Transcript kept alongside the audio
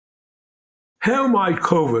How might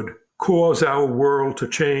COVID cause our world to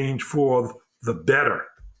change for the better?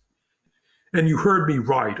 And you heard me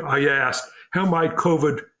right. I asked, how might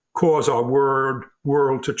COVID cause our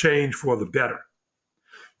world to change for the better?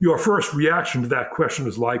 Your first reaction to that question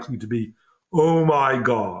is likely to be, oh my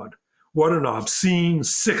God, what an obscene,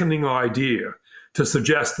 sickening idea to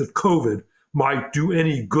suggest that COVID might do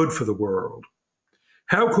any good for the world.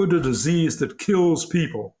 How could a disease that kills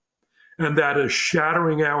people and that is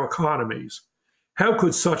shattering our economies, how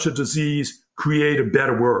could such a disease create a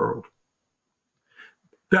better world?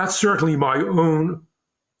 That's certainly my own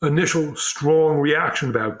initial strong reaction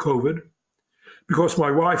about COVID, because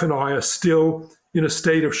my wife and I are still in a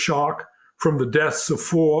state of shock from the deaths of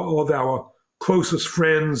 4 of our closest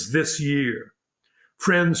friends this year,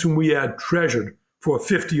 friends whom we had treasured for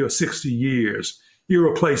 50 or 60 years,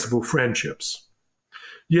 irreplaceable friendships.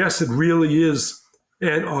 Yes, it really is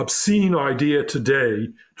an obscene idea today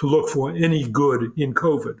to look for any good in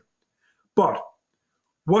COVID. But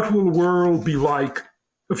what will the world be like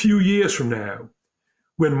a few years from now,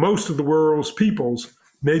 when most of the world's peoples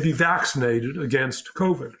may be vaccinated against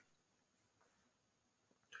COVID?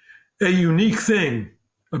 A unique thing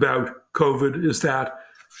about COVID is that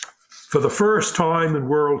for the first time in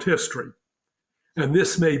world history, and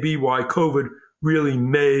this may be why COVID really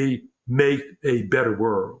may make a better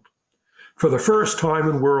world, for the first time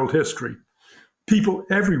in world history, people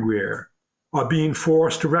everywhere are being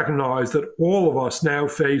forced to recognize that all of us now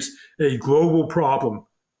face a global problem,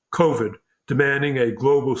 COVID, demanding a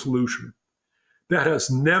global solution. That has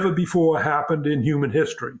never before happened in human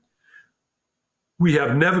history. We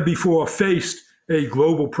have never before faced a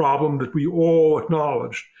global problem that we all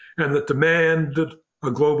acknowledged and that demanded a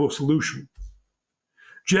global solution.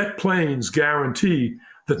 Jet planes guarantee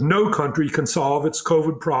that no country can solve its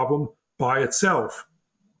COVID problem by itself.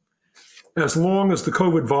 As long as the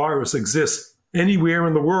COVID virus exists anywhere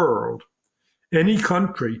in the world, any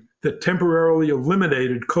country that temporarily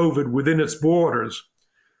eliminated COVID within its borders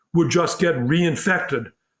would just get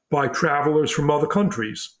reinfected by travelers from other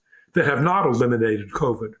countries that have not eliminated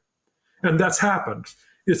COVID. And that's happened.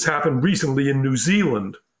 It's happened recently in New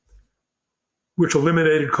Zealand, which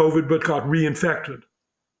eliminated COVID but got reinfected.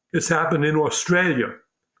 It's happened in Australia,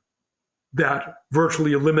 that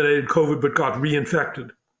virtually eliminated COVID but got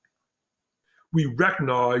reinfected. We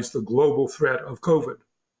recognize the global threat of COVID.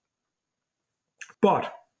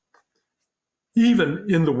 But even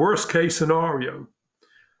in the worst case scenario,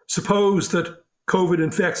 suppose that COVID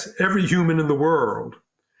infects every human in the world.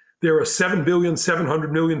 There are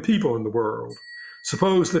 7,700,000,000 people in the world.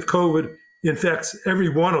 Suppose that COVID infects every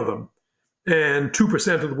one of them and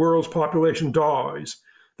 2% of the world's population dies.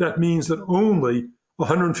 That means that only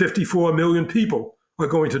 154 million people are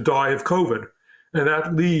going to die of COVID. And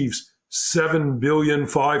that leaves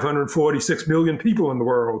 7,546,000,000 people in the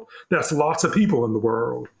world. That's lots of people in the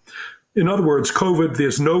world. In other words, COVID,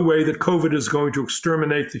 there's no way that COVID is going to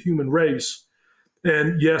exterminate the human race.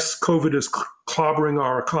 And yes, COVID is clobbering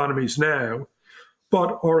our economies now,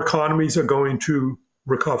 but our economies are going to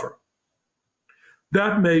recover.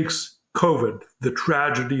 That makes COVID, the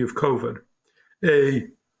tragedy of COVID, a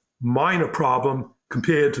minor problem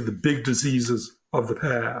compared to the big diseases of the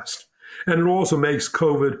past. And it also makes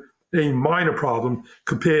COVID a minor problem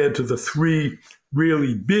compared to the 3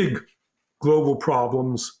 really big global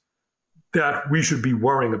problems that we should be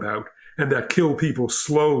worrying about and that kill people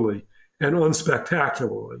slowly and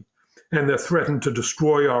unspectacularly, and that threaten to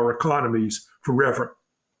destroy our economies forever.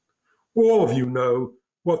 All of you know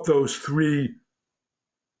what those 3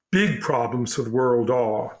 big problems for the world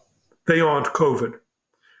are. They aren't COVID.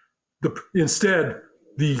 Instead,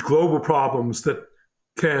 the global problems that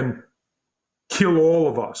can kill all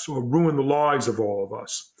of us or ruin the lives of all of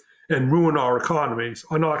us and ruin our economies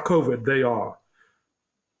are not COVID, they are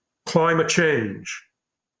climate change.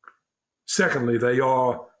 Secondly, they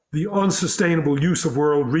are the unsustainable use of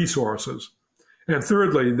world resources. And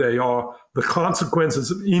thirdly, they are the consequences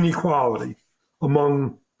of inequality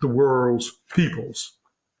among the world's peoples.